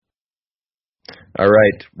All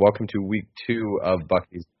right, welcome to week 2 of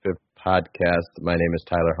Bucky's Fifth Podcast. My name is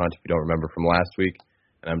Tyler Hunt, if you don't remember from last week,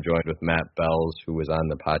 and I'm joined with Matt Bells, who was on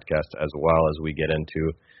the podcast as well as we get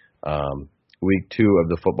into week 2 of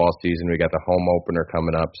the football season. We got the home opener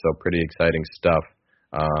coming up, so pretty exciting stuff.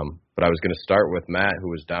 But I was going to start with Matt, who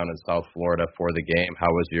was down in South Florida for the game.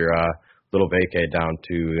 How was your little vacay down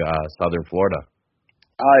to Southern Florida?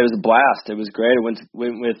 It was a blast. It was great. I went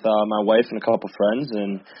with my wife and a couple friends,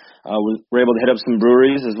 and we were able to hit up some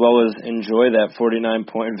breweries as well as enjoy that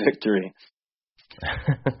 49-point victory.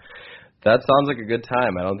 That sounds like a good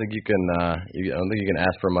time. I don't think you can. I don't think you can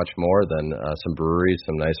ask for much more than some breweries,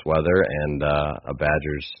 some nice weather, and a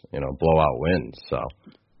Badgers, blowout win. So.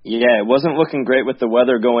 Yeah, it wasn't looking great with the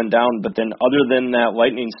weather going down, but then other than that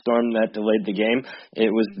lightning storm that delayed the game,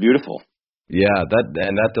 it was beautiful. Yeah,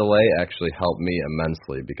 that delay actually helped me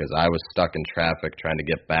immensely because I was stuck in traffic trying to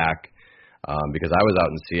get back because I was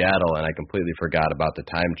out in Seattle and I completely forgot about the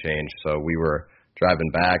time change. So we were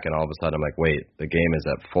driving back and all of a sudden I'm like, wait, the game is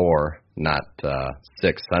at 4, not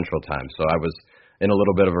 6 Central Time. So I was in a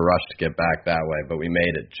little bit of a rush to get back that way, but we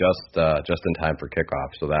made it just in time for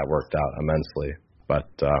kickoff. So that worked out immensely.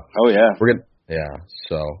 But we're good. Yeah,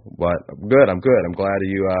 but good. I'm good. I'm glad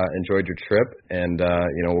you enjoyed your trip, and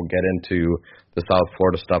we'll get into the South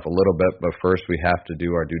Florida stuff a little bit. But first, we have to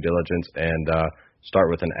do our due diligence and start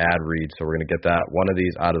with an ad read. So we're going to get that one of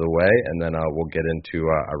these out of the way, and then we'll get into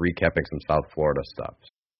recapping some South Florida stuff.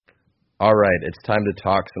 All right, it's time to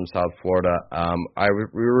talk some South Florida.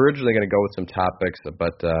 We were originally going to go with some topics,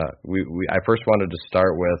 but I first wanted to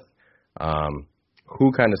start with. Who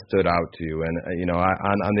kind of stood out to you? And,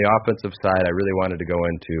 on the offensive side, I really wanted to go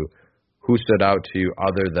into who stood out to you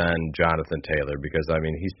other than Jonathan Taylor, because,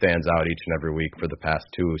 he stands out each and every week for the past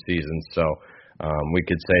 2 seasons. So we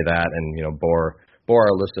could say that and, bore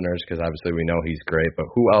our listeners because obviously we know he's great. But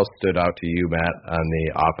who else stood out to you, Matt, on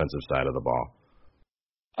the offensive side of the ball?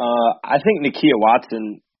 I think Nakia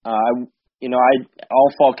Watson, all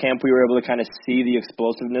fall camp we were able to kind of see the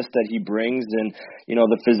explosiveness that he brings and,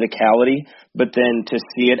 the physicality, but then to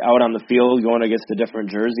see it out on the field going against a different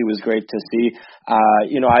jersey was great to see.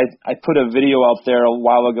 I put a video out there a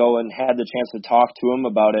while ago and had the chance to talk to him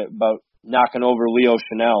about knocking over Leo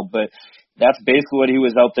Chanel, but that's basically what he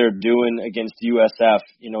was out there doing against USF.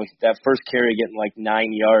 That first carry getting like 9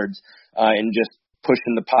 yards and just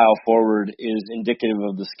pushing the pile forward is indicative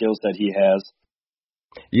of the skills that he has.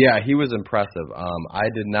 Yeah, he was impressive. I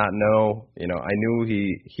did not know, I knew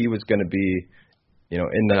he was going to be,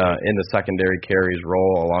 in the secondary carries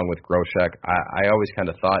role along with Groshek. I always kind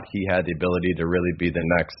of thought he had the ability to really be the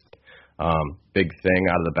next big thing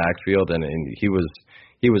out of the backfield, and he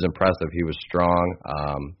was impressive. He was strong.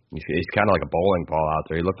 He's kind of like a bowling ball out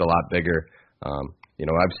there. He looked a lot bigger.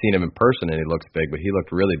 I've seen him in person and he looks big, but he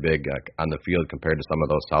looked really big on the field compared to some of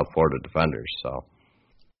those South Florida defenders. So.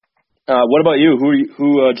 What about you?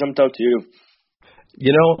 Who jumped out to you?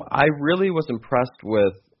 I really was impressed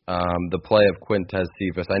with the play of Quintez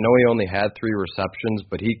Cephas. I know he only had 3 receptions,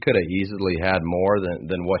 but he could have easily had more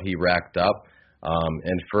than what he racked up.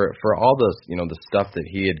 And for all this, the stuff that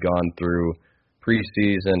he had gone through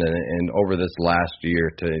preseason and over this last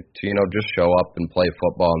year to just show up and play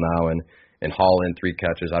football now and haul in 3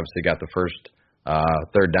 catches. Obviously got the first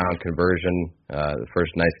third down conversion, the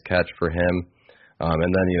first nice catch for him.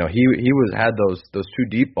 And then, he had those 2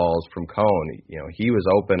 deep balls from Cone. He was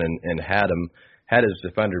open and had his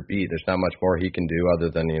defender beat. There's not much more he can do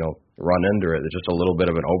other than, run into it. It's just a little bit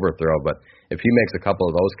of an overthrow. But if he makes a couple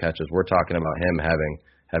of those catches, we're talking about him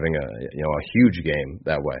having a huge game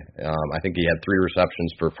that way. I think he had 3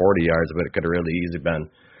 receptions for 40 yards, but it could have really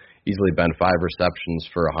easily been 5 receptions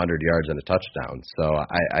for 100 yards and a touchdown. So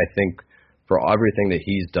I think for everything that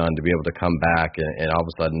he's done to be able to come back and all of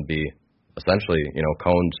a sudden be essentially,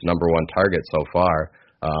 Cone's number 1 target so far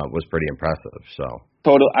was pretty impressive. So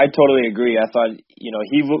I totally agree. I thought,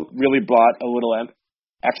 he really brought a little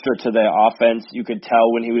extra to the offense. You could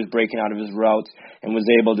tell when he was breaking out of his routes and was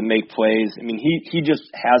able to make plays. He just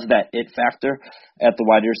has that it factor at the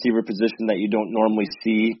wide receiver position that you don't normally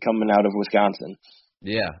see coming out of Wisconsin.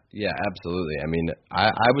 Yeah, absolutely.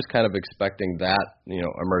 I was kind of expecting that,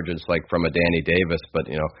 emergence like from a Danny Davis, but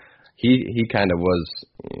he kind of was,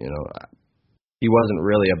 he wasn't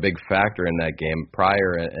really a big factor in that game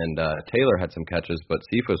prior, and Taylor had some catches, but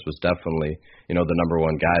Cephas was definitely, the number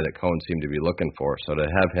 1 guy that Cone seemed to be looking for. So to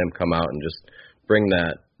have him come out and just bring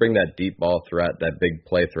that deep ball threat, that big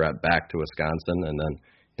play threat back to Wisconsin, and then,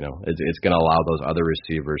 it's going to allow those other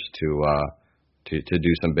receivers to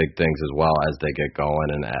do some big things as well as they get going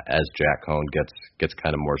and as Jack Cone gets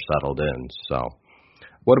kind of more settled in. So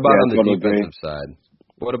what about on the defensive side?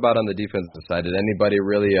 What about on the defensive side? Did anybody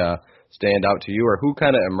really stand out to you, or who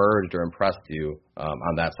kind of emerged or impressed you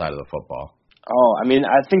on that side of the football? Oh, I mean,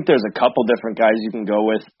 I think there's a couple different guys you can go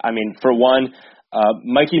with. I mean, for one,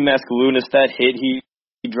 Mikey Mascalunas, that hit he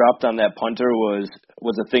dropped on that punter was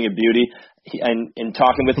a thing of beauty. And in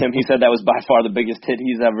talking with him, he said that was by far the biggest hit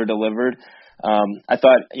he's ever delivered. I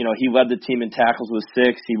thought, he led the team in tackles with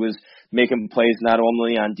 6. He was making plays not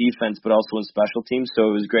only on defense but also in special teams,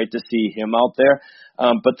 so it was great to see him out there.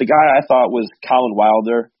 But the guy I thought was Colin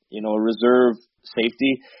Wilder, a reserve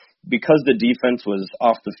safety. Because the defense was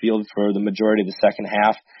off the field for the majority of the second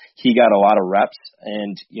half, he got a lot of reps,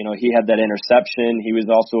 and, he had that interception. He was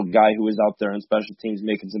also a guy who was out there on special teams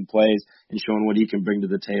making some plays and showing what he can bring to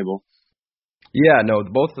the table. Yeah, no,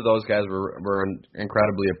 both of those guys were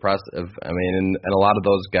incredibly impressive. I mean, and a lot of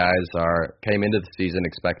those guys came into the season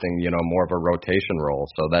expecting, more of a rotation role.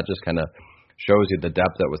 So that just kind of shows you the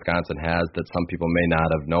depth that Wisconsin has that some people may not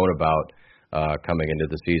have known about coming into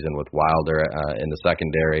the season, with Wilder in the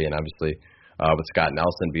secondary, and obviously with Scott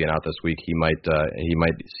Nelson being out this week, he might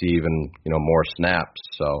see even more snaps.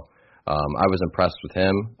 So I was impressed with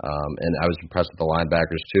him, and I was impressed with the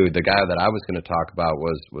linebackers too. The guy that I was going to talk about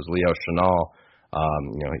was Leo Chenal.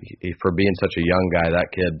 For being such a young guy,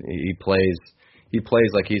 that kid he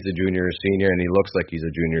plays like he's a junior or senior, and he looks like he's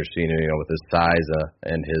a junior or senior, with his size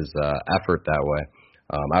and his effort that way.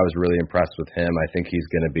 I was really impressed with him. I think he's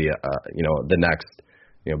going to be the next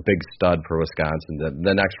big stud for Wisconsin,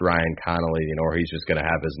 the next Ryan Connolly, or he's just going to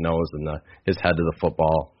have his nose and his head to the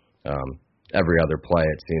football every other play,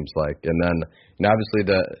 it seems like. And then obviously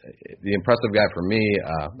the impressive guy for me,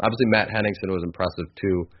 obviously Matt Henningsen was impressive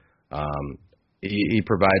too. He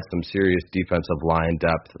provides some serious defensive line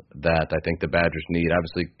depth that I think the Badgers need.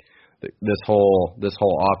 Obviously, this whole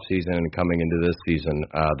off season and coming into this season,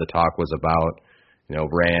 the talk was about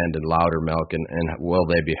Rand and Loudermilk and will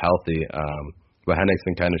they be healthy? But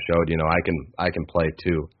Henningsen kind of showed I can play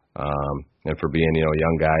too. And for being a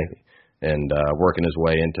young guy and working his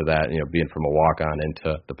way into that, being from a walk-on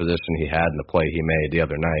into the position he had and the play he made the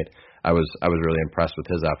other night, I was really impressed with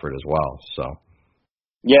his effort as well. So.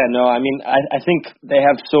 Yeah, no, I mean, I think they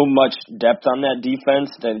have so much depth on that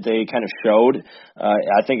defense that they kind of showed.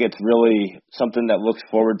 I think it's really something that looks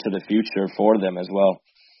forward to the future for them as well.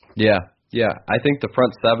 Yeah, I think the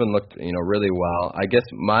front seven looked, really well. I guess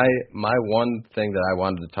my one thing that I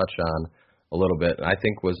wanted to touch on a little bit, I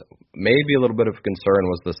think was maybe a little bit of concern,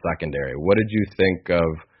 was the secondary. What did you think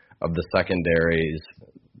of the secondary's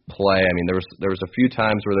play? I mean, there was a few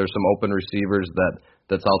times where there's some open receivers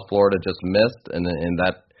that South Florida just missed, and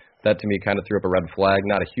that to me kind of threw up a red flag.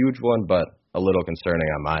 Not a huge one, but a little concerning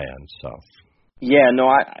on my end. So. Yeah, no,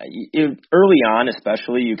 early on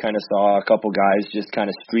especially, you kind of saw a couple guys just kind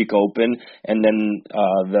of streak open, and then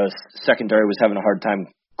the secondary was having a hard time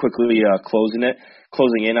quickly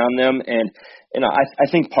closing in on them. And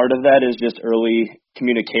I think part of that is just early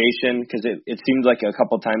communication, because it seemed like a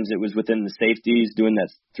couple times it was within the safeties doing that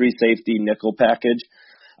 3-safety nickel package.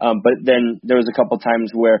 But then there was a couple times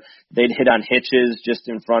where they'd hit on hitches just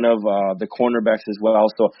in front of the cornerbacks as well.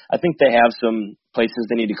 So I think they have some places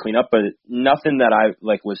they need to clean up, but nothing that I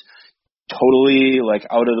was totally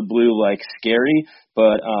out of the blue scary.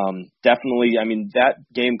 But definitely, I mean, that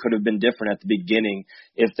game could have been different at the beginning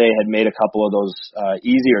if they had made a couple of those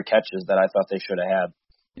easier catches that I thought they should have had.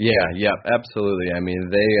 Yeah, absolutely. I mean,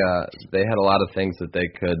 they had a lot of things that they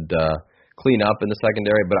could clean up in the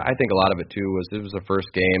secondary, but I think a lot of it too was it was the first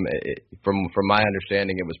game. From my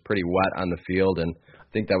understanding, it was pretty wet on the field, and I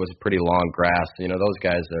think that was pretty long grass. Those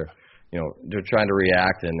guys are, they're trying to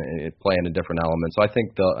react and play in a different element. So I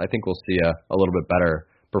think we'll see a little bit better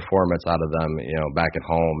performance out of them, back at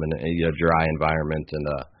home in a dry environment and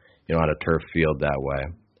on a turf field that way.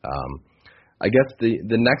 I guess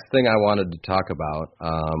the next thing I wanted to talk about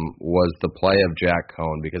was the play of Jack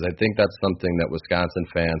Coan, because I think that's something that Wisconsin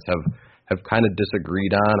fans have kind of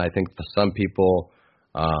disagreed on. I think some people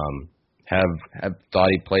have thought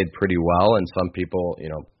he played pretty well, and some people,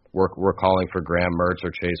 were calling for Graham Mertz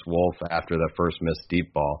or Chase Wolf after the first missed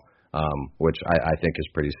deep ball, which I think is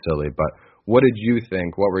pretty silly. But what did you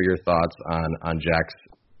think? What were your thoughts on Jack's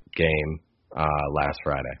game last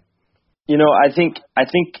Friday? I think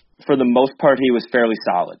for the most part he was fairly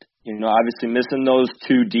solid. Obviously missing those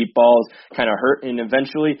 2 deep balls kind of hurt, and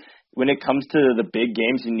eventually when it comes to the big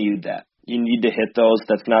games, you need that. You need to hit those.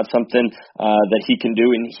 That's not something that he can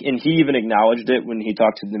do. And he even acknowledged it when he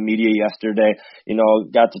talked to the media yesterday.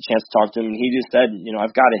 Got the chance to talk to him, and he just said,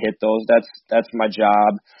 I've got to hit those. That's my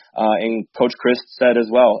job. And Coach Chris said as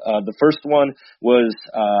well. The first one was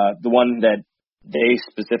the one that they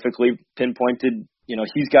specifically pinpointed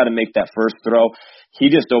he's got to make that first throw. He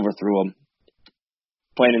just overthrew him.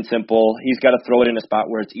 Plain and simple. He's got to throw it in a spot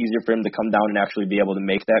where it's easier for him to come down and actually be able to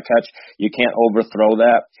make that catch. You can't overthrow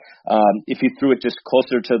that. If he threw it just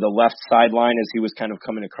closer to the left sideline as he was kind of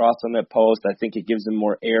coming across on that post, I think it gives him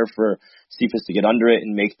more air for Cephas to get under it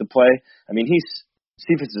and make the play. I mean,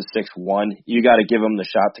 Cephas is 6'1". You got to give him the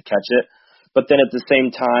shot to catch it. But then at the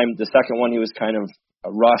same time, the second one, he was kind of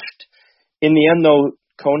rushed. In the end, though,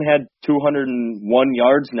 Cone had 201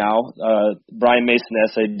 yards now. Brian Mason,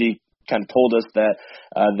 SID, kind of told us that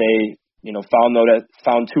they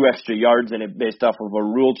found 2 extra yards in it based off of a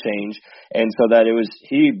rule change, and so that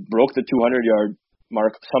he broke the 200-yard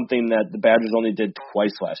mark, something that the Badgers only did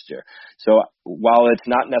twice last year. So while it's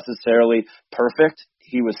not necessarily perfect,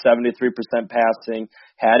 he was 73% passing,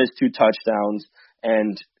 had his 2 touchdowns,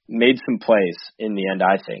 and made some plays in the end,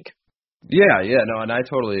 I think. Yeah, no, and I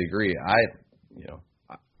totally agree.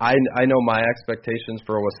 I know my expectations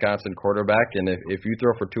for a Wisconsin quarterback, and if you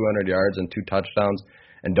throw for 200 yards and 2 touchdowns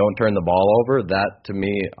and don't turn the ball over, that to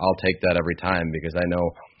me, I'll take that every time because I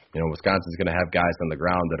know, Wisconsin's going to have guys on the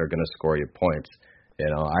ground that are going to score you points.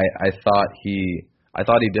 I thought he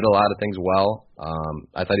did a lot of things well.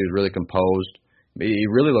 I thought he was really composed. He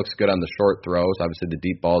really looks good on the short throws. Obviously, the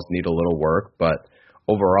deep balls need a little work, but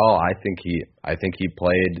overall, I think he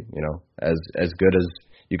played, as good as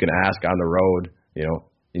you can ask on the road,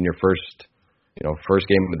 in your first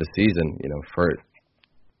game of the season,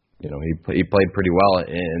 he played pretty well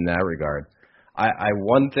in that regard.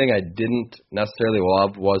 One thing I didn't necessarily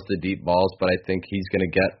love was the deep balls, but I think he's going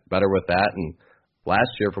to get better with that. And last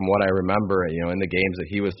year, from what I remember, in the games that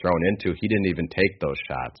he was thrown into, he didn't even take those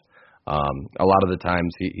shots. A lot of the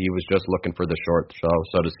times he was just looking for the short throw.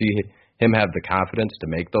 So to see him have the confidence to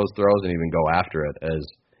make those throws and even go after it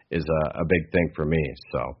is a big thing for me.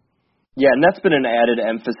 So. Yeah, and that's been an added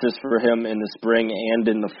emphasis for him in the spring and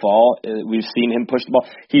in the fall. We've seen him push the ball.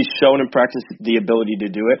 He's shown in practice the ability to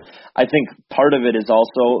do it. I think part of it is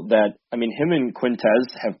also that, him and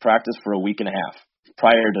Quintez have practiced for a week and a half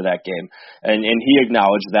prior to that game. And he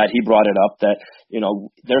acknowledged that. He brought it up that,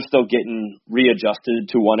 they're still getting readjusted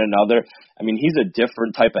to one another. He's a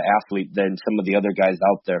different type of athlete than some of the other guys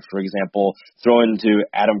out there. For example, throwing to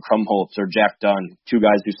Adam Krumholtz or Jack Dunn, 2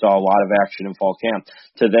 guys who saw a lot of action in fall camp,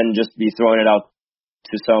 to then just be throwing it out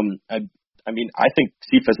to some I think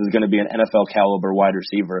Cephas is going to be an NFL caliber wide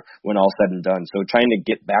receiver when all said and done. So trying to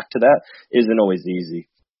get back to that isn't always easy.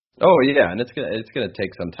 Oh yeah, and it's gonna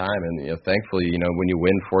take some time, and thankfully, when you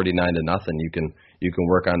win 49-0, you can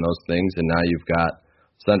work on those things, and now you've got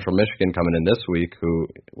Central Michigan coming in this week, who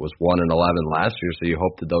was 1-11 last year, so you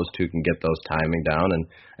hope that those 2 can get those timing down,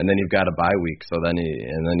 and then you've got a bye week, so then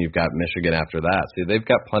you've got Michigan after that, so they've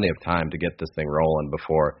got plenty of time to get this thing rolling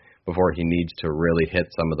before he needs to really hit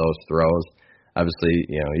some of those throws. Obviously,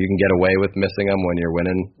 you can get away with missing them when you're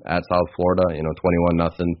winning at South Florida, 21-0,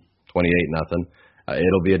 28-0.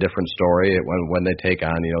 It'll be a different story when they take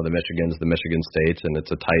on, the Michigan States, and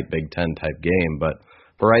it's a tight Big Ten type game. But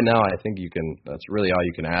for right now, I think that's really all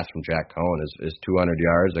you can ask from Jack Coan is 200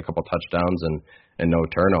 yards, a couple touchdowns, and no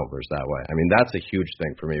turnovers that way. That's a huge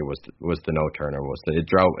thing for me was the no turnover. It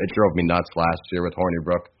drove me nuts last year with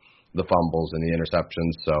Hornibrook, the fumbles and the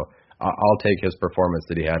interceptions. So I'll take his performance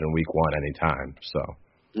that he had in week 1 anytime. So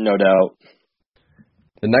no doubt.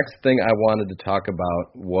 The next thing I wanted to talk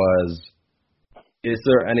about was, is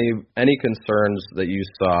there any concerns that you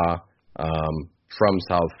saw from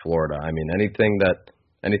South Florida? Anything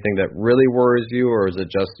that really worries you, or is it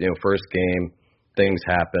just first game, things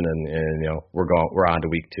happen, and we're on to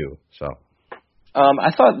week 2? So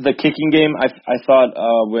I thought the kicking game. I thought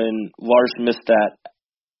when Lars missed that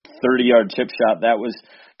 30-yard chip shot, that was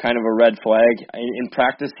kind of a red flag. In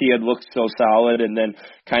practice, he had looked so solid, and then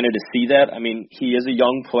kind of to see that. He is a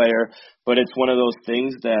young player, but it's one of those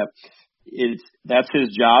things that. That's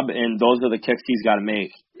his job, and those are the kicks he's got to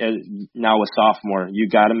make. Now a sophomore, you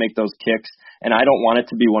got to make those kicks, and I don't want it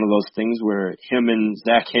to be one of those things where him and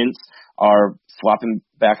Zach Hintz are swapping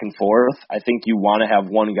back and forth. I think you want to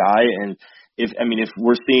have one guy, and if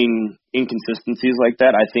we're seeing inconsistencies like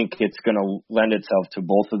that, I think it's going to lend itself to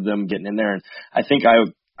both of them getting in there. And I think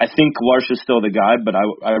Larsh is still the guy, but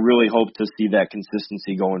I really hope to see that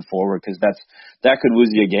consistency going forward, because that could lose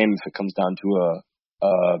you a game if it comes down to a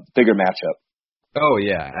bigger matchup. Oh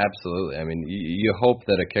yeah, absolutely. You hope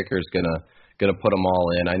that a kicker's gonna put them all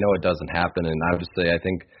in. I know it doesn't happen, and obviously I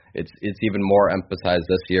think it's even more emphasized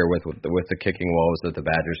this year with the kicking woes that the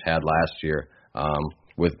Badgers had last year,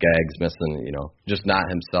 with Gags missing, just not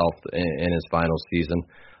himself in his final season.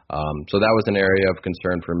 So that was an area of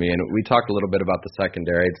concern for me. And we talked a little bit about the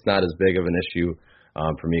secondary. It's not as big of an issue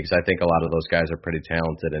for me, because I think a lot of those guys are pretty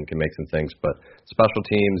talented and can make some things. But special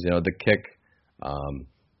teams, the kick,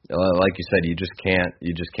 like you said, you just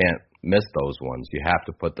can't miss those ones. You have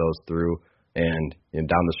to put those through, and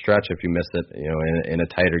down the stretch, if you miss it, in a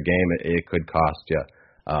tighter game, it could cost you.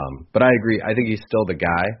 But I agree. I think he's still the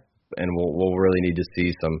guy, and we'll really need to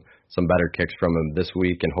see some better kicks from him this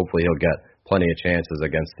week, and hopefully he'll get plenty of chances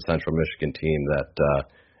against the Central Michigan team that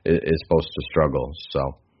is supposed to struggle.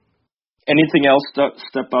 So, anything else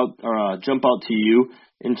step out or jump out to you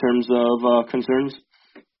in terms of concerns?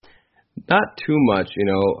 Not too much.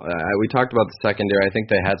 We talked about the secondary. I think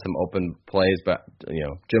they had some open plays, but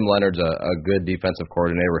Jim Leonard's a good defensive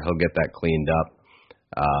coordinator. He'll get that cleaned up.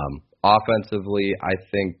 Offensively, I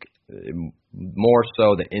think more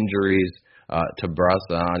so the injuries to Bruss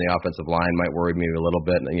on the offensive line might worry me a little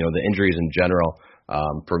bit. The injuries in general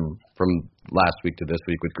from last week to this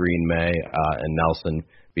week with Green, May, and Nelson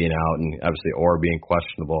being out, and obviously Orr being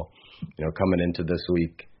questionable. Coming into this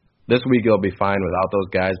week. This week you'll be fine without those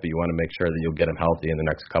guys, but you want to make sure that you'll get them healthy in the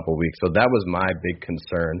next couple of weeks. So that was my big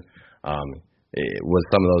concern, was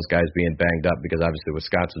some of those guys being banged up, because obviously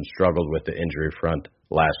Wisconsin struggled with the injury front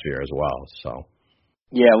last year as well. So.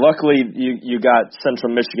 Yeah, luckily you got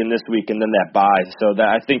Central Michigan this week and then that bye. So that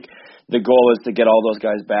I think the goal is to get all those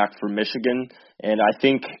guys back for Michigan, and I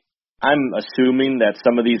think I'm assuming that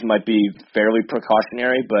some of these might be fairly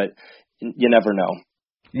precautionary, but you never know.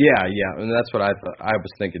 Yeah, and that's what I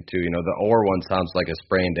was thinking too. The Orr one sounds like a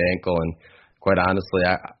sprained ankle, and quite honestly,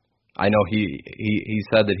 I know he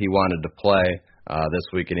said that he wanted to play this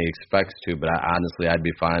week and he expects to, but honestly, I'd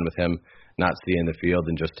be fine with him not seeing the field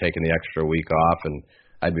and just taking the extra week off, and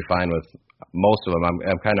I'd be fine with most of them.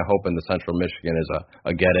 I'm kind of hoping the Central Michigan is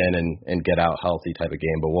a get in and get out healthy type of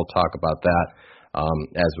game, but we'll talk about that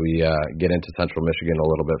as we get into Central Michigan a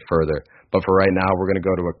little bit further. But for right now, we're going to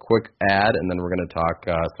go to a quick ad, and then we're going to talk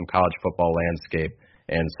some college football landscape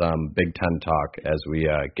and some Big Ten talk as we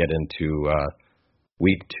get into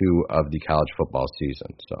week 2 of the college football season.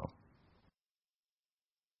 So,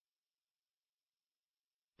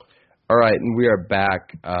 all right, and we are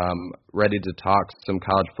back, ready to talk some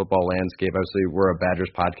college football landscape. Obviously, we're a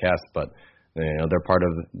Badgers podcast, but they're part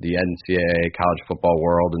of the NCAA college football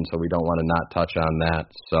world, and so we don't want to not touch on that.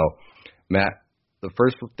 So, Matt, the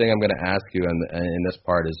first thing I'm going to ask you in this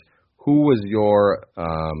part is, who were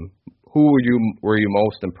you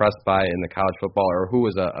most impressed by in the college football, or who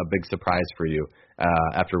was a big surprise for you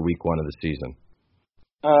after week 1 of the season?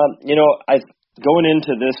 Going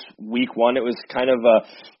into this week 1, it was kind of a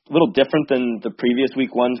little different than the previous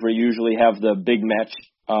week 1s, where you usually have the big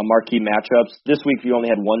marquee matchups. This week you only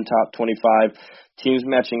had one top 25 teams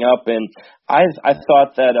matching up, and I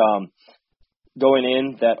thought that going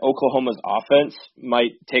in that Oklahoma's offense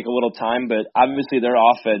might take a little time, but obviously their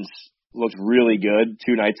offense looked really good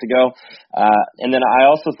 2 nights ago. And then I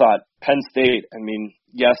also thought Penn State,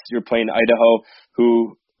 yes, you're playing Idaho,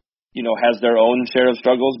 who has their own share of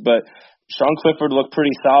struggles, but Sean Clifford looked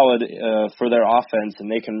pretty solid for their offense, and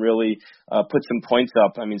they can really put some points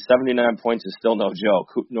up. 79 points is still no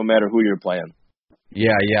joke, no matter who you're playing.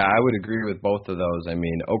 Yeah, I would agree with both of those.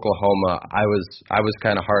 Oklahoma, I was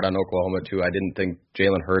kind of hard on Oklahoma too. I didn't think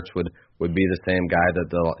Jalen Hurts would be the same guy that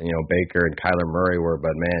Baker and Kyler Murray were,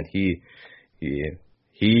 but man, he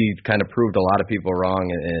kind of proved a lot of people wrong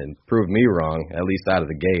and proved me wrong, at least out of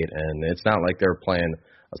the gate. And it's not like they're playing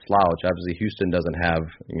a slouch. Obviously, Houston doesn't have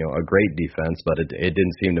a great defense, but it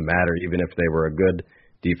didn't seem to matter, even if they were a good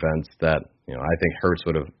defense. That I think Hurts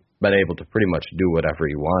would have been able to pretty much do whatever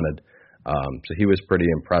he wanted. So he was pretty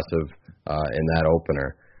impressive in that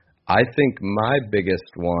opener. I think my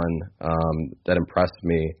biggest one that impressed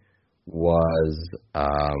me was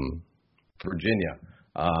Virginia.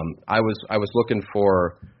 I was looking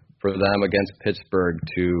for them against Pittsburgh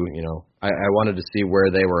to, I wanted to see where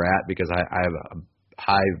they were at, because I have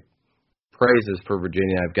high praises for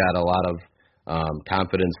Virginia. I've got a lot of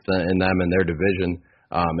confidence in them and their division.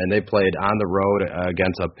 And they played on the road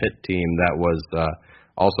against a Pitt team that was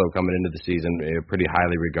also coming into the season pretty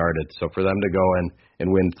highly regarded. So for them to go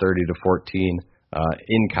and win 30-14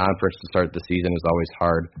 in conference to start the season is always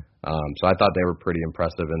hard. So I thought they were pretty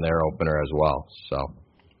impressive in their opener as well. So.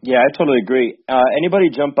 Yeah, I totally agree. Anybody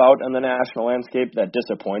jump out on the national landscape that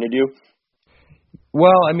disappointed you?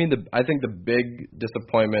 Well, I think the big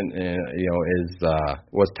disappointment,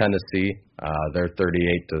 was Tennessee. Their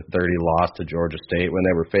 38-30 loss to Georgia State when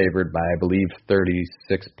they were favored by, I believe,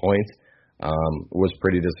 36 points. Was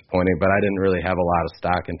pretty disappointing, but I didn't really have a lot of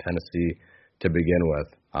stock in Tennessee to begin with.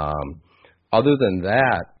 Other than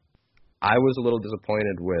that, I was a little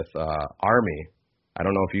disappointed with Army. I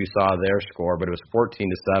don't know if you saw their score, but it was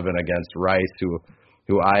 14-7 against Rice, who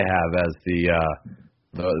who I have as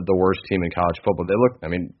the worst team in college football. They looked, I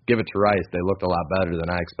mean, give it to Rice, they looked a lot better than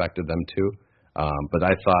I expected them to. But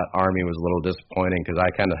I thought Army was a little disappointing because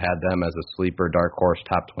I kind of had them as a sleeper dark horse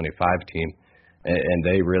top 25 team, and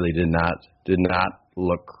they really did not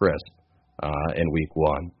look crisp in week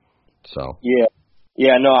 1. So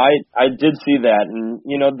yeah, no, I did see that, and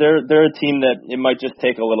they're a team that it might just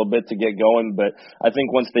take a little bit to get going, but I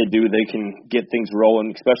think once they do, they can get things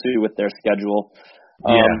rolling, especially with their schedule.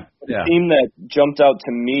 The team that jumped out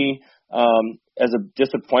to me as a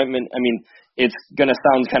disappointment, I mean, it's going to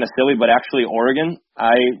sound kind of silly, but actually Oregon,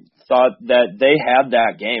 I thought that they had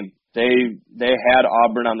that game. They had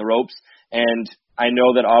Auburn on the ropes, and I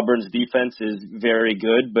know that Auburn's defense is very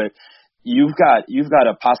good, but you've got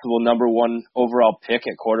a possible number 1 overall pick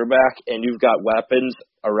at quarterback, and you've got weapons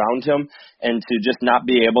around him, and to just not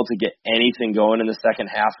be able to get anything going in the second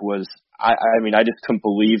half was, I mean, I just couldn't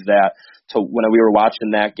believe that when we were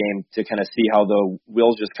watching that game, to kind of see how the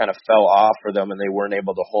wheels just kind of fell off for them and they weren't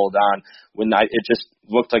able to hold on when it just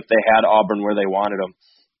looked like they had Auburn where they wanted them.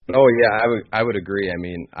 Oh yeah, I would agree. I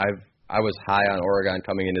mean, I was high on Oregon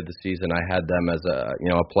coming into the season. I had them as a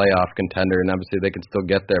playoff contender, and obviously they can still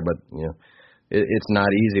get there, but it's not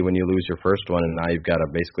easy when you lose your first one, and now you've got to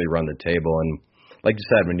basically run the table. And like you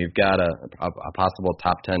said, when you've got a possible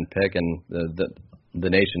top 10 pick and the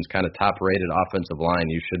nation's kind of top-rated offensive line,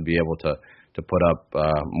 you should be able to put up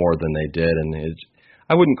more than they did. And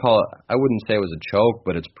I wouldn't say it was a choke,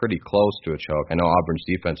 but it's pretty close to a choke. I know Auburn's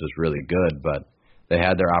defense was really good, but they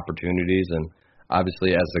had their opportunities, and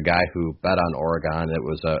obviously, as a guy who bet on Oregon, it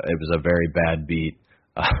was a very bad beat.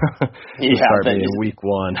 Starting in week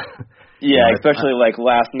 1. Yeah, especially like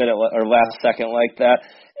last minute or last second like that.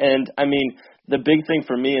 And I mean, the big thing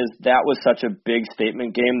for me is that was such a big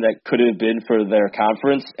statement game that could have been for their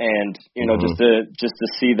conference, and just to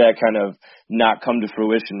see that kind of not come to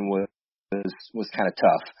fruition was kind of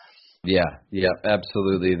tough. Yeah,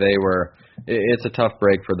 absolutely. It's a tough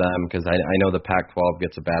break for them because I know the Pac-12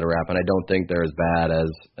 gets a bad rap, and I don't think they're as bad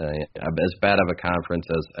of a conference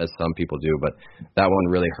as some people do. But that one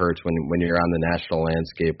really hurts when you're on the national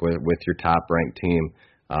landscape with your top-ranked team,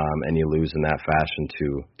 and you lose in that fashion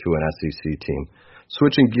to an SEC team.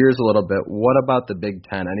 Switching gears a little bit, what about the Big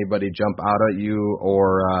Ten? Anybody jump out at you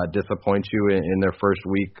or disappoint you in their first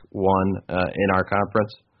week 1 in our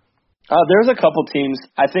conference? There's a couple teams.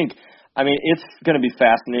 I mean, it's going to be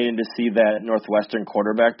fascinating to see that Northwestern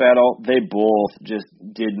quarterback battle. They both just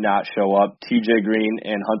did not show up. TJ Green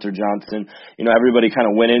and Hunter Johnson. Everybody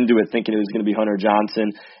kind of went into it thinking it was going to be Hunter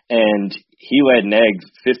Johnson, and he laid an egg,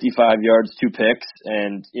 55 yards, 2 picks,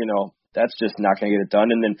 and, that's just not going to get it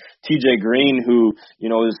done. And then TJ Green, who,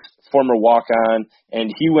 is former walk-on,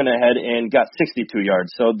 and he went ahead and got 62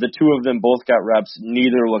 yards. So the two of them both got reps.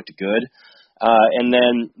 Neither looked good. And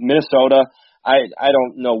then Minnesota, I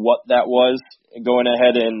don't know what that was, going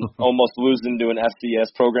ahead and almost losing to an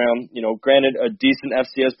FCS program. Granted, a decent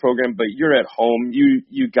FCS program, but you're at home.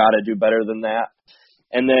 You got to do better than that.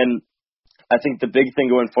 And then I think the big thing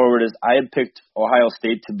going forward is I had picked Ohio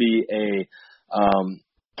State to be a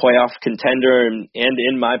playoff contender and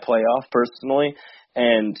in my playoff personally.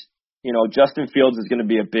 And Justin Fields is going to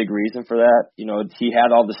be a big reason for that. He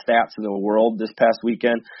had all the stats in the world this past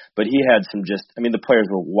weekend, but he had the players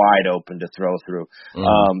were wide open to throw through.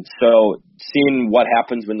 So seeing what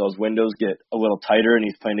happens when those windows get a little tighter and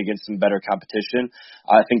he's playing against some better competition,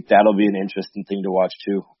 I think that'll be an interesting thing to watch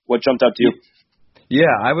too. What jumped out to you?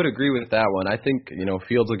 Yeah, I would agree with that one. I think,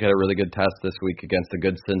 Fields will get a really good test this week against a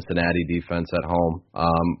good Cincinnati defense at home.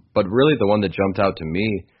 But really the one that jumped out to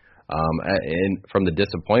me, from the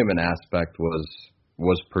disappointment aspect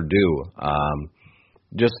was Purdue.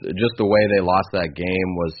 Just the way they lost that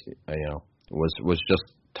game was just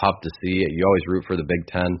tough to see. You always root for the Big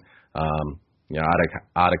Ten,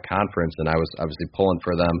 out of conference, and I was obviously pulling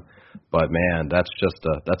for them. But man, that's just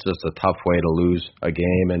a tough way to lose a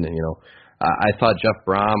game. And I thought Jeff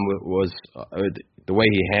Brom was the way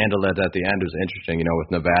he handled it at the end was interesting.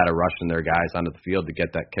 With Nevada rushing their guys onto the field to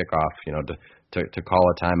get that kickoff, to call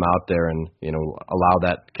a timeout there and allow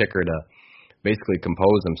that kicker to basically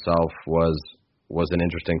compose himself was an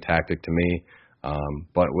interesting tactic to me.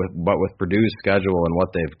 But with Purdue's schedule and what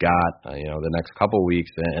they've got, the next couple weeks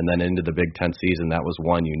and then into the Big Ten season, that was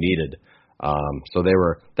one you needed. So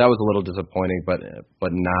that was a little disappointing,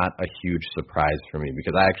 but not a huge surprise for me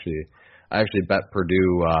because I actually bet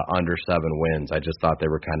Purdue under 7 wins. I just thought they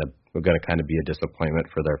were going to kind of be a disappointment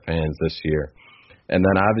for their fans this year. And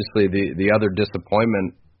then obviously the other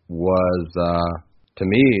disappointment was to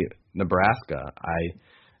me Nebraska.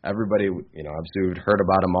 Everybody obviously we'd heard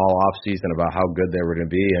about them all off season about how good they were going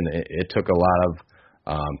to be, and it took a lot of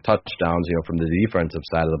touchdowns, from the defensive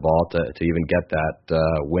side of the ball to even get that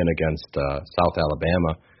win against South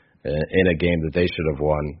Alabama in a game that they should have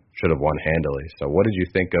won handily. So what did you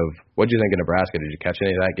think of Nebraska? Did you catch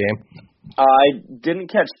any of that game? I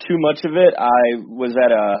didn't catch too much of it. I was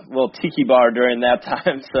at a little tiki bar during that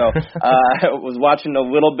time, so I was watching a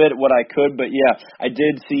little bit what I could. But yeah, I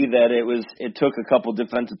did see that it took a couple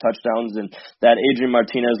defensive touchdowns, and that Adrian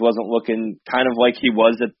Martinez wasn't looking kind of like he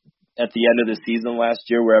was at the end of the season last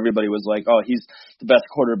year, where everybody was like, "Oh, he's the best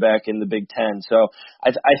quarterback in the Big Ten." So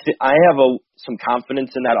I have some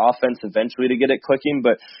confidence in that offense eventually to get it clicking,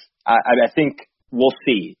 but I think we'll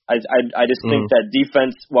see. I just think that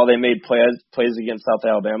defense, while they made plays against South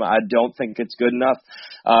Alabama, I don't think it's good enough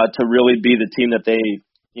to really be the team that they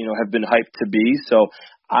have been hyped to be. So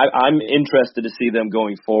I'm interested to see them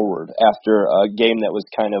going forward after a game that was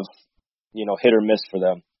kind of hit or miss for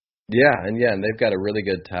them. Yeah, and they've got a really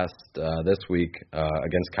good test this week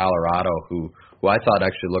against Colorado, who I thought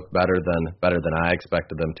actually looked better than I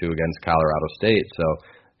expected them to against Colorado State. So,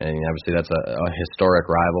 and obviously that's a historic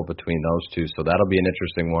rival between those two. So that'll be an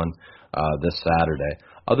interesting one this Saturday.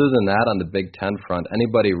 Other than that, on the Big Ten front,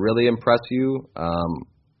 anybody really impress you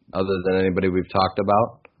other than anybody we've talked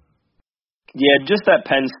about? Yeah, just that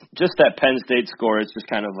Penn State score is just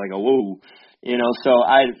kind of like a whoa, So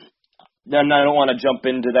I don't want to jump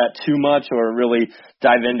into that too much or really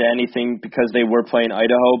dive into anything because they were playing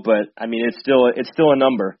Idaho, but I mean it's still a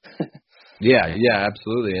number. Yeah,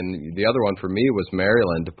 absolutely. And the other one for me was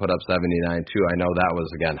Maryland to put up 79 too. I know that was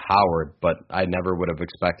again Howard, but I never would have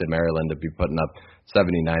expected Maryland to be putting up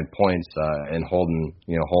 79 points and holding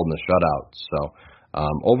the shutout. So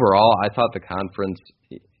overall, I thought the conference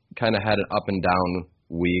kind of had an up and down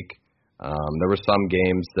week. There were some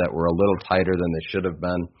games that were a little tighter than they should have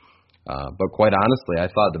been. But quite honestly, I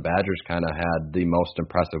thought the Badgers kind of had the most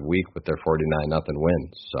impressive week with their 49-0 win.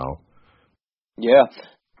 So, yeah.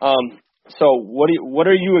 So what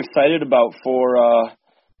are you excited about for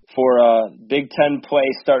Big Ten play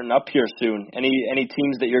starting up here soon? Any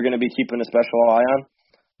teams that you're going to be keeping a special eye on?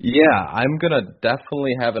 Yeah, I'm gonna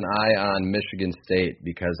definitely have an eye on Michigan State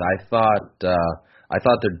because I thought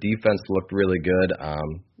their defense looked really good.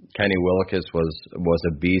 Kenny Willekes was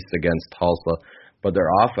a beast against Tulsa. But their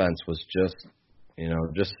offense was just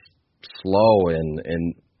slow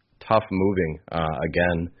and tough moving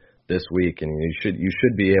again this week, and you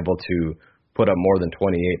should be able to put up more than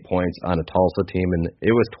 28 points on a Tulsa team, and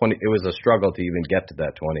it was a struggle to even get to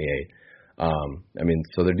that 28.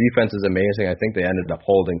 So their defense is amazing. I think they ended up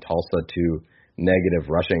holding Tulsa to negative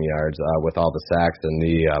rushing yards with all the sacks and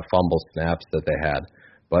the fumble snaps that they had.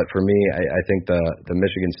 But for me, I think the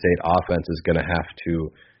Michigan State offense is gonna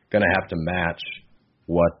have to match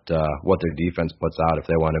what their defense puts out if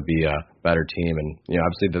they want to be a better team. And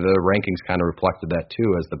obviously the rankings kind of reflected that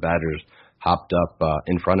too as the Badgers hopped up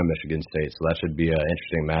in front of Michigan State. So that should be an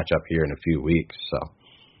interesting matchup here in a few weeks. So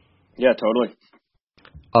yeah, totally.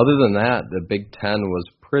 Other than that, the Big Ten was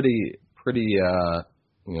pretty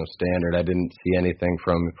standard. I didn't see anything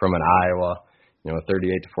from an Iowa, a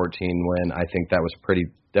 38-14 win. I think that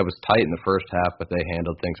was tight in the first half, but they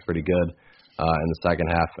handled things pretty good in the second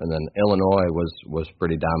half. And then Illinois was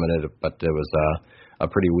pretty dominant, but it was a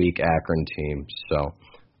pretty weak Akron team. So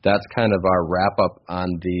that's kind of our wrap up on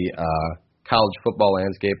the college football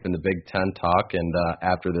landscape in the Big Ten talk. And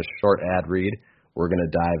after this short ad read, we're going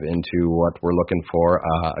to dive into what we're looking for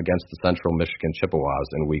against the Central Michigan Chippewas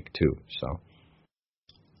in week 2. So.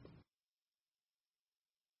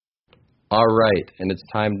 All right, and it's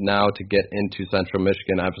time now to get into Central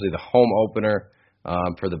Michigan. Obviously, the home opener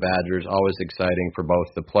for the Badgers, always exciting for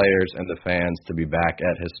both the players and the fans to be back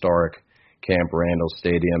at historic Camp Randall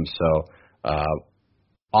Stadium. So,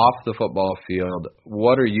 off the football field,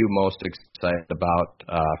 what are you most excited about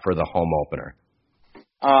for the home opener?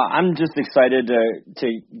 I'm just excited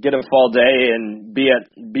to get a fall day and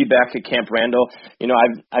be back at Camp Randall.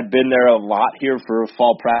 I've been there a lot here for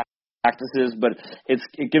fall practices, but it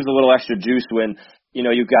gives a little extra juice when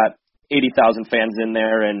you've got 80,000 fans in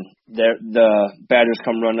there and the Badgers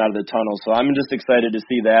come running out of the tunnel. So I'm just excited to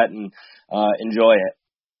see that and enjoy it.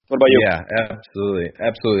 What about you? Yeah, absolutely.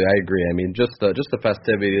 I agree. I mean, just the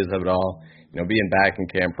festivities of it all. Being back in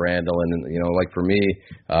Camp Randall and like for me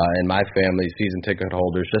and my family, season ticket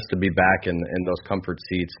holders, just to be back in those comfort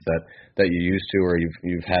seats that you used to or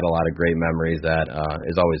you've had a lot of great memories. That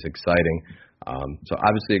is always exciting. So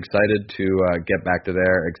obviously excited to get back to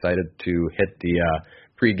there. Excited to hit the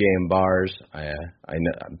pregame bars.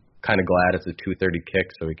 I'm kind of glad it's a 2:30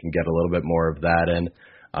 kick, so we can get a little bit more of that in.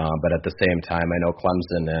 But at the same time, I know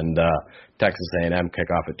Clemson and Texas A&M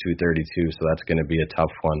kick off at 2:32, so that's going to be a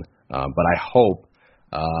tough one. But I hope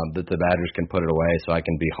that the Badgers can put it away, so I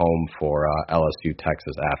can be home for LSU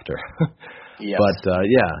Texas after. Yes. But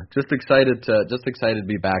just excited to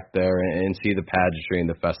be back there and see the pageantry and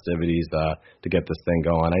the festivities to get this thing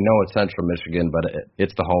going. I know it's Central Michigan, but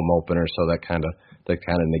it's the home opener, so that kind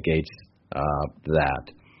of negates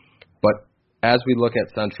that. But as we look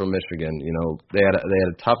at Central Michigan, they had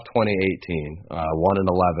a tough 2018,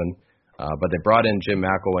 1-11, but they brought in Jim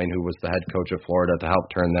McElwain, who was the head coach of Florida, to help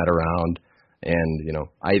turn that around. And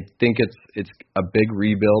I think it's a big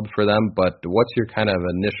rebuild for them. But what's your kind of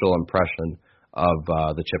initial impression of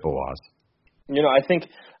the Chippewas? I think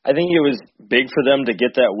it was big for them to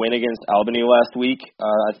get that win against Albany last week.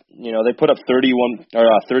 They put up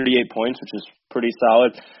 38 points, which is pretty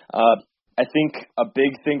solid. I think a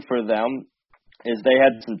big thing for them is they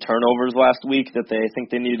had some turnovers last week that they think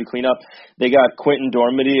they needed to clean up. They got Quentin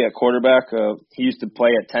Dormady at quarterback. He used to play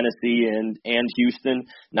at Tennessee and Houston.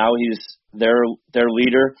 Now he's their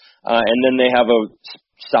leader. And then they have a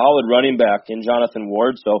solid running back in Jonathan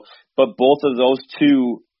Ward. But both of those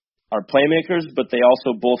two are playmakers, but they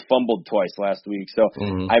also both fumbled twice last week. So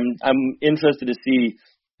I'm interested to see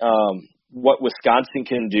what Wisconsin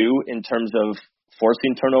can do in terms of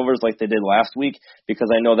forcing turnovers like they did last week, because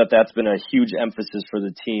I know that's been a huge emphasis for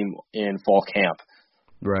the team in fall camp.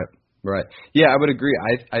 Right. Yeah, I would agree.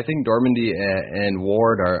 I think Dormady and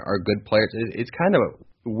Ward are good players. It's kind of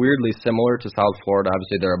weirdly similar to South Florida.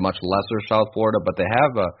 Obviously, they're a much lesser South Florida, but they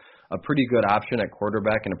have a pretty good option at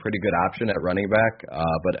quarterback and a pretty good option at running back.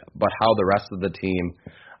 But how the rest of the team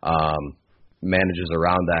manages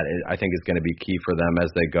around that, I think, is going to be key for them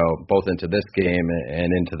as they go both into this game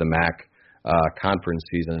and into the MAC conference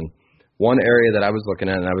season. One area that I was looking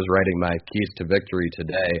at, and I was writing my keys to victory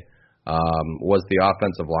today, was the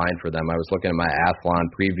offensive line for them. I was looking at my Athlon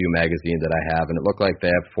preview magazine that I have, and it looked like they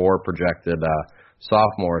have 4 projected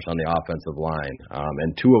sophomores on the offensive line,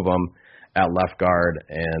 and 2 of them at left guard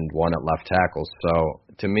and 1 at left tackle. So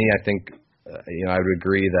to me, I think I would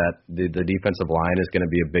agree that the defensive line is going to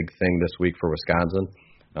be a big thing this week for Wisconsin,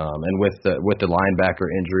 and with the linebacker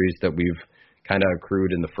injuries that we've kind of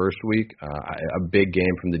accrued in the first week, a big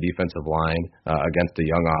game from the defensive line against a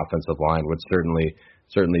young offensive line would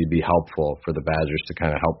certainly be helpful for the Badgers to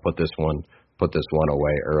kind of help put this one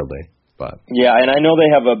away early. But yeah, and I know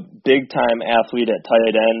they have a big time athlete at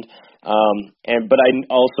tight end, but I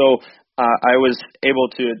also I was able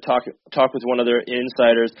to talk with one of their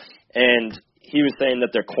insiders, and he was saying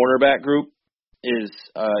that their cornerback group is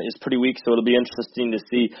pretty weak. So it'll be interesting to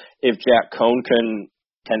see if Jack Cohn can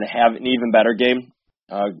have an even better game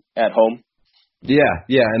at home. Yeah,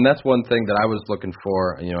 and that's one thing that I was looking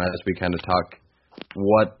for. As we kind of talk,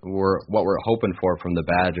 what we're hoping for from the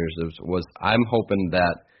Badgers was I'm hoping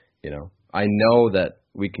that I know that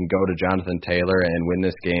we can go to Jonathan Taylor and win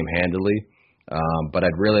this game handily, but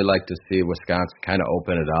I'd really like to see Wisconsin kind of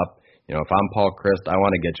open it up. If I'm Paul Chryst, I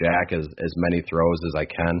want to get Jack as many throws as I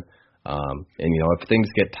can. And if things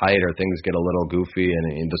get tight or things get a little goofy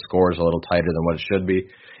and the score is a little tighter than what it should be,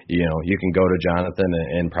 you can go to Jonathan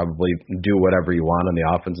and probably do whatever you want on the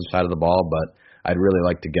offensive side of the ball. But I'd really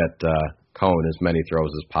like to get Cohn as many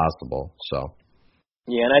throws as possible. So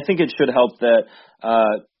yeah, and I think it should help that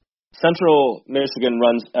Central Michigan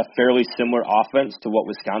runs a fairly similar offense to what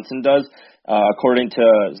Wisconsin does, according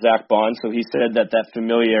to Zach Bond. So he said that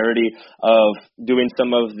familiarity of doing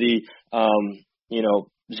some of the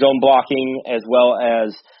zone blocking as well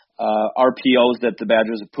as RPOs that the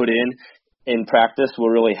Badgers have put in practice will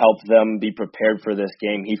really help them be prepared for this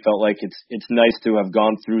game. He felt like it's nice to have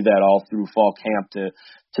gone through that all through fall camp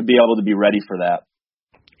to be able to be ready for that.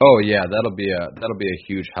 Oh yeah, that'll be a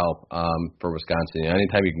huge help for Wisconsin.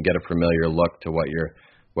 Anytime you can get a familiar look to what you're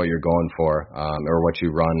going for or what you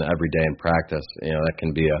run every day in practice, that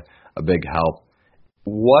can be a big help.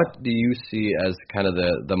 What do you see as kind of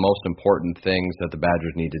the most important things that the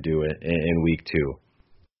Badgers need to do in week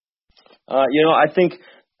 2?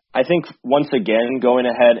 I think once again going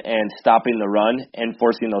ahead and stopping the run and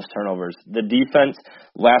forcing those turnovers. The defense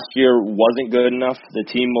last year wasn't good enough.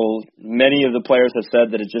 Many of the players have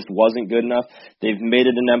said that it just wasn't good enough. They've made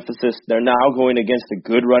it an emphasis. They're now going against a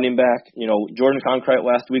good running back. Jordan Conkrite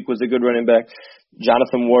last week was a good running back.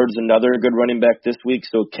 Jonathan Ward's another good running back this week.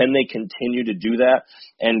 So can they continue to do that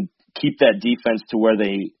and keep that defense to where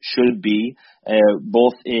they should be,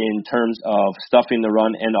 both in terms of stuffing the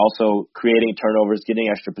run and also creating turnovers, getting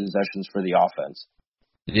extra possessions for the offense?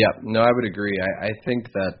 Yeah, no, I would agree. I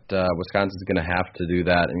think that Wisconsin's going to have to do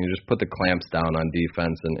that, and you just put the clamps down on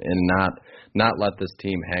defense and not let this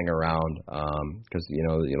team hang around. Because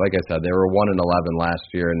like I said, they were 1-11 last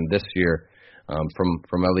year, and this year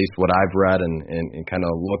From at least what I've read and kind of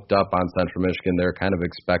looked up on Central Michigan, they're kind of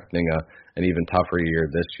expecting an even tougher year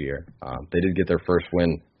this year. They did get their first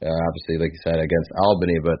win, obviously, like you said, against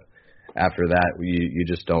Albany, but after that, you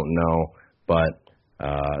just don't know. But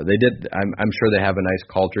they did. I'm sure they have a nice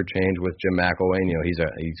culture change with Jim McElwain. You know,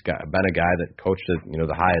 he's been a guy that coached at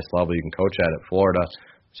the highest level you can coach at Florida.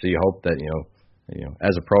 So you hope that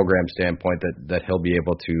as a program standpoint that he'll be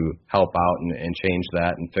able to help out and change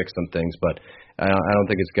that and fix some things. But I don't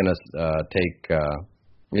think it's going to take.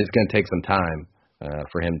 It's going to take some time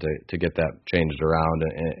for him to get that changed around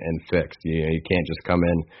and fixed. You can't just come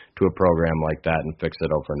in to a program like that and fix it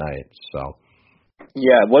overnight. So.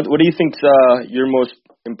 Yeah, what do you think's your most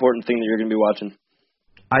important thing that you're going to be watching?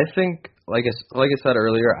 I think, like I said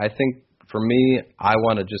earlier, I think for me, I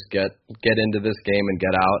want to just get into this game and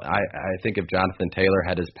get out. I think if Jonathan Taylor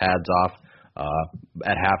had his pads off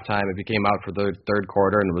at halftime, if he came out for the third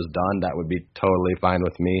quarter and was done, that would be totally fine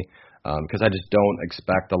with me. Because I just don't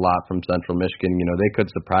expect a lot from Central Michigan. You know, they could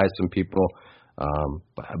surprise some people,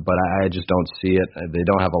 but I just don't see it. They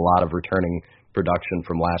don't have a lot of returning production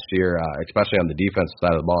from last year, especially on the defensive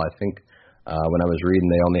side of the ball. I think when I was reading,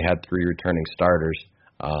 they only had 3 returning starters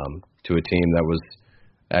to a team that was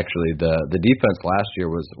actually the defense last year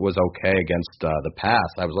was okay against the pass.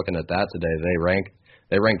 I was looking at that today.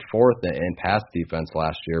 They ranked 4th in pass defense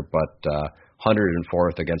last year, but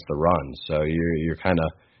 104th against the run. So you're kind of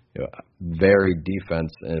very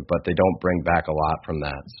defense, but they don't bring back a lot from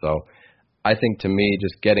that. So I think to me,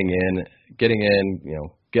 just getting in,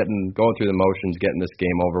 going through the motions, getting this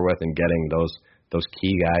game over with, and getting those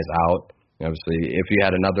key guys out. Obviously, if you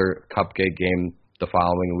had another cupcake game the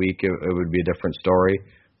following week, it would be a different story.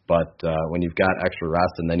 But when you've got extra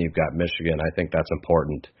rest and then you've got Michigan, I think that's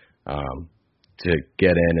important to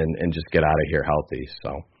get in and just get out of here healthy.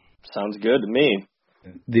 So sounds good to me.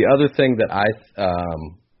 The other thing that I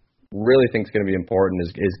really think is going to be important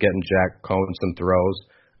is getting Jack Coan some throws.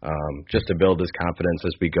 Just to build his confidence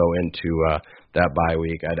as we go into that bye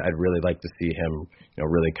week. I'd really like to see him,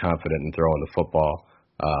 really confident in throwing the football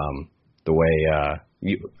the way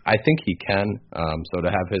I think he can. So to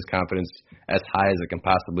have his confidence as high as it can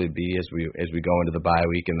possibly be as we go into the bye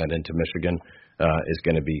week and then into Michigan is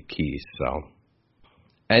going to be key. So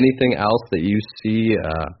anything else that you see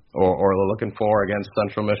or are looking for against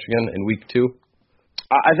Central Michigan in week 2?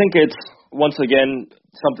 I think it's, once again,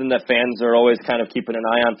 something that fans are always kind of keeping an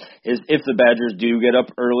eye on is if the Badgers do get up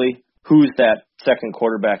early, who's that second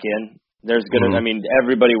quarterback in? There's going to, I mean,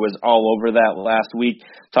 everybody was all over that last week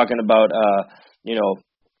talking about,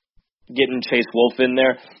 getting Chase Wolf in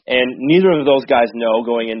there. And neither of those guys know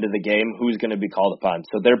going into the game who's going to be called upon.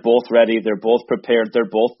 So they're both ready. They're both prepared.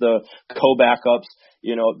 They're both the co-backups.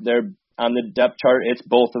 They're on the depth chart, it's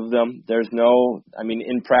both of them. There's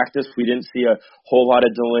in practice, we didn't see a whole lot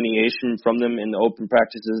of delineation from them in the open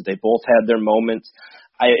practices. They both had their moments.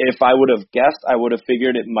 If I would have guessed, I would have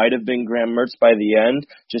figured it might have been Graham Mertz by the end,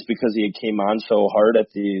 just because he came on so hard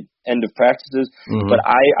at the end of practices. Mm-hmm. But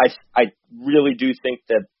I really do think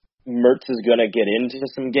that Mertz is going to get into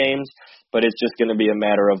some games, but it's just going to be a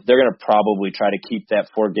matter of they're going to probably try to keep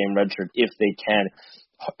that 4-game redshirt if they can.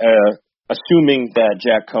 Assuming that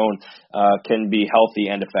Jack Coan can be healthy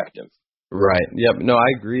and effective. Right. Yep. No, I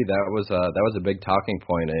agree. That was a big talking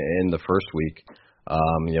point in the first week.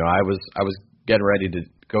 I was getting ready to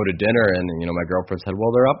go to dinner, and my girlfriend said,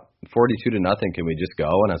 "Well, they're up 42-0. Can we just go?"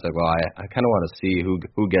 And I said, "Well, I kind of want to see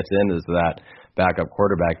who gets in as that backup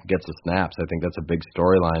quarterback and gets the snaps. I think that's a big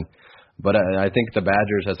storyline." But I think the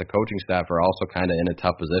Badgers, as a coaching staff, are also kind of in a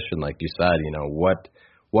tough position, like you said.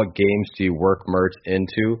 What games do you work Mertz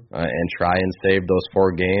into and try and save those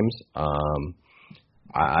 4 games?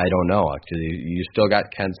 I don't know. Actually, you still got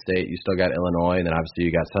Kent State, you still got Illinois, and then obviously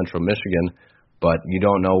you got Central Michigan, but you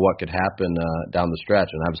don't know what could happen down the stretch.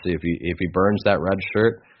 And obviously, if he burns that red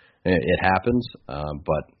shirt, it happens.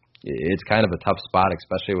 But it's kind of a tough spot,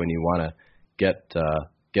 especially when you want to get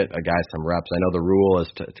a guy some reps. I know the rule is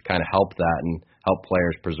to kind of help that and help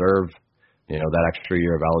players preserve that extra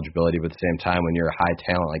year of eligibility, but at the same time, when you're a high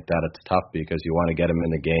talent like that, it's tough because you want to get them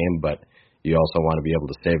in the game, but you also want to be able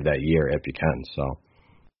to save that year if you can. So,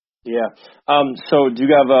 yeah. So, do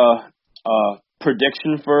you have a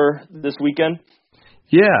prediction for this weekend?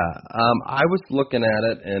 Yeah, I was looking at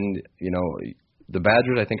it, and the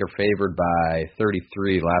Badgers I think are favored by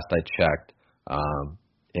 33 last I checked,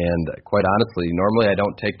 and quite honestly, normally I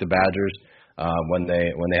don't take the Badgers when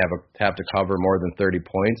they have to cover more than 30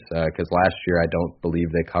 points, because last year I don't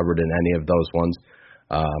believe they covered in any of those ones.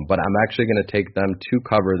 But I'm actually going to take them to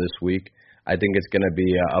cover this week. I think it's going to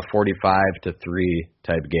be a 45-3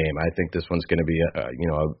 type game. I think this one's going to be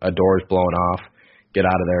a doors blown off, get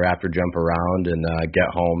out of there after jump around, and get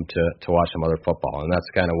home to watch some other football. And that's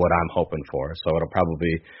kind of what I'm hoping for. So it'll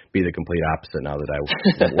probably be the complete opposite now that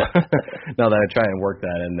I try and work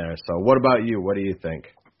that in there. So what about you? What do you think?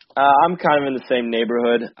 I'm kind of in the same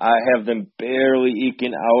neighborhood. I have them barely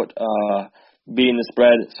eking out beating the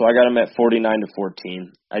spread, so I got them at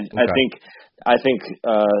 49-14. I think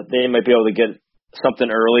they might be able to get something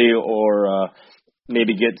early or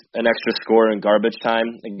maybe get an extra score in garbage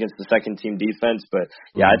time against the second team defense. But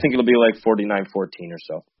yeah, I think it'll be like 49-14 or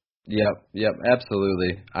so. Yep,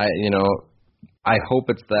 absolutely. I hope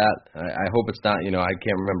it's that. I hope it's not, I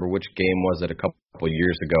can't remember which game was it a couple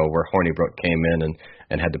years ago where Hornibrook came in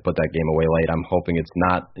and had to put that game away late. I'm hoping it's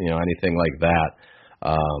not, anything like that.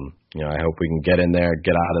 I hope we can get in there,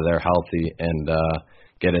 get out of there healthy, and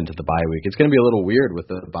get into the bye week. It's going to be a little weird with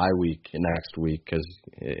the bye week next week because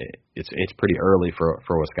it's pretty early for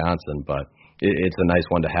Wisconsin, but it's a nice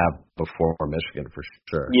one to have before Michigan for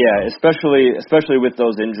sure. Yeah, especially with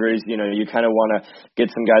those injuries, you kind of want to get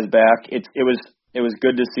some guys back. It was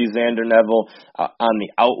good to see Xander Neville on the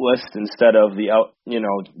out list instead of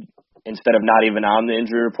instead of not even on the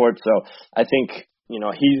injury report. So I think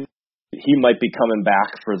he might be coming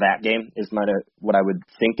back for that game is what I would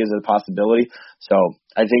think is a possibility. So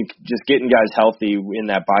I think just getting guys healthy in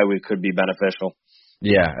that bye week could be beneficial.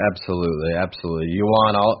 Yeah, absolutely. You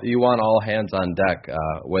want all hands on deck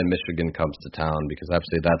when Michigan comes to town, because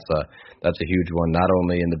obviously that's a huge one, not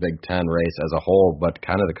only in the Big Ten race as a whole, but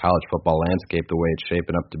kind of the college football landscape, the way it's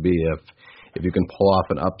shaping up to be. If you can pull off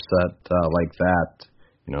an upset like that,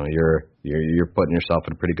 you're putting yourself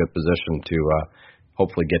in a pretty good position to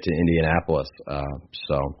hopefully get to Indianapolis.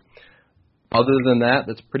 So other than that,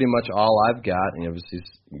 that's pretty much all I've got. And obviously,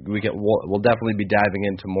 we'll definitely be diving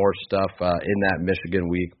into more stuff in that Michigan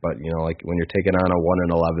week. But like when you're taking on a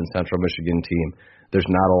 1-11 Central Michigan team, there's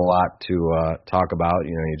not a lot to talk about.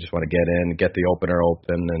 You just want to get in, get the opener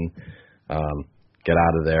open, and get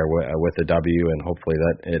out of there with a W, and hopefully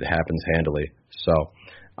that it happens handily. So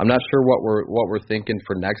I'm not sure what we're thinking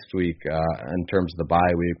for next week in terms of the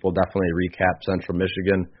bye week. We'll definitely recap Central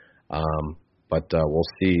Michigan. But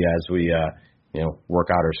we'll see as we work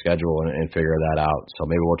out our schedule and figure that out. So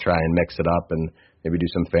maybe we'll try and mix it up and maybe do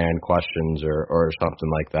some fan questions or something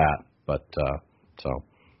like that. But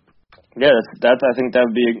yeah, I think that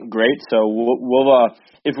would be great. So we'll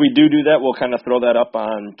if we do that, we'll kind of throw that up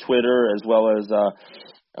on Twitter as well as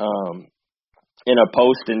in a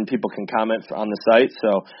post, and people can comment on the site.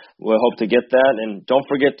 So we'll hope to get that, and don't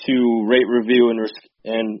forget to rate, review,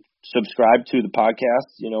 and subscribe to the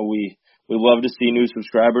podcast. We love to see new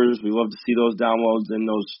subscribers. We love to see those downloads and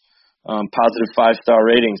those positive 5-star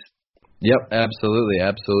ratings. Yep, absolutely.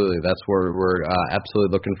 That's where we're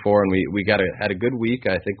absolutely looking for, and we had a good week.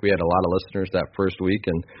 I think we had a lot of listeners that first week,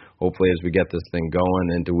 and hopefully as we get this thing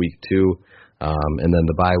going into week 2, and then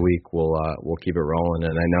the bye week, we'll keep it rolling.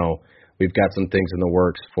 And I know we've got some things in the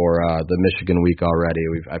works for the Michigan week already.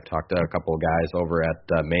 I've talked to a couple of guys over at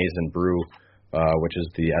Maize and Brew, which is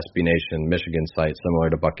the SB Nation Michigan site,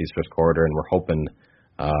 similar to Bucky's First Quarter, and we're hoping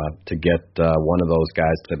to get one of those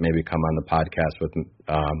guys to maybe come on the podcast with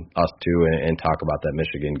us too and talk about that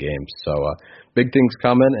Michigan game. So big things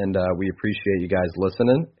coming, and we appreciate you guys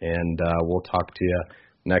listening, and we'll talk to you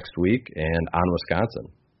next week and on Wisconsin.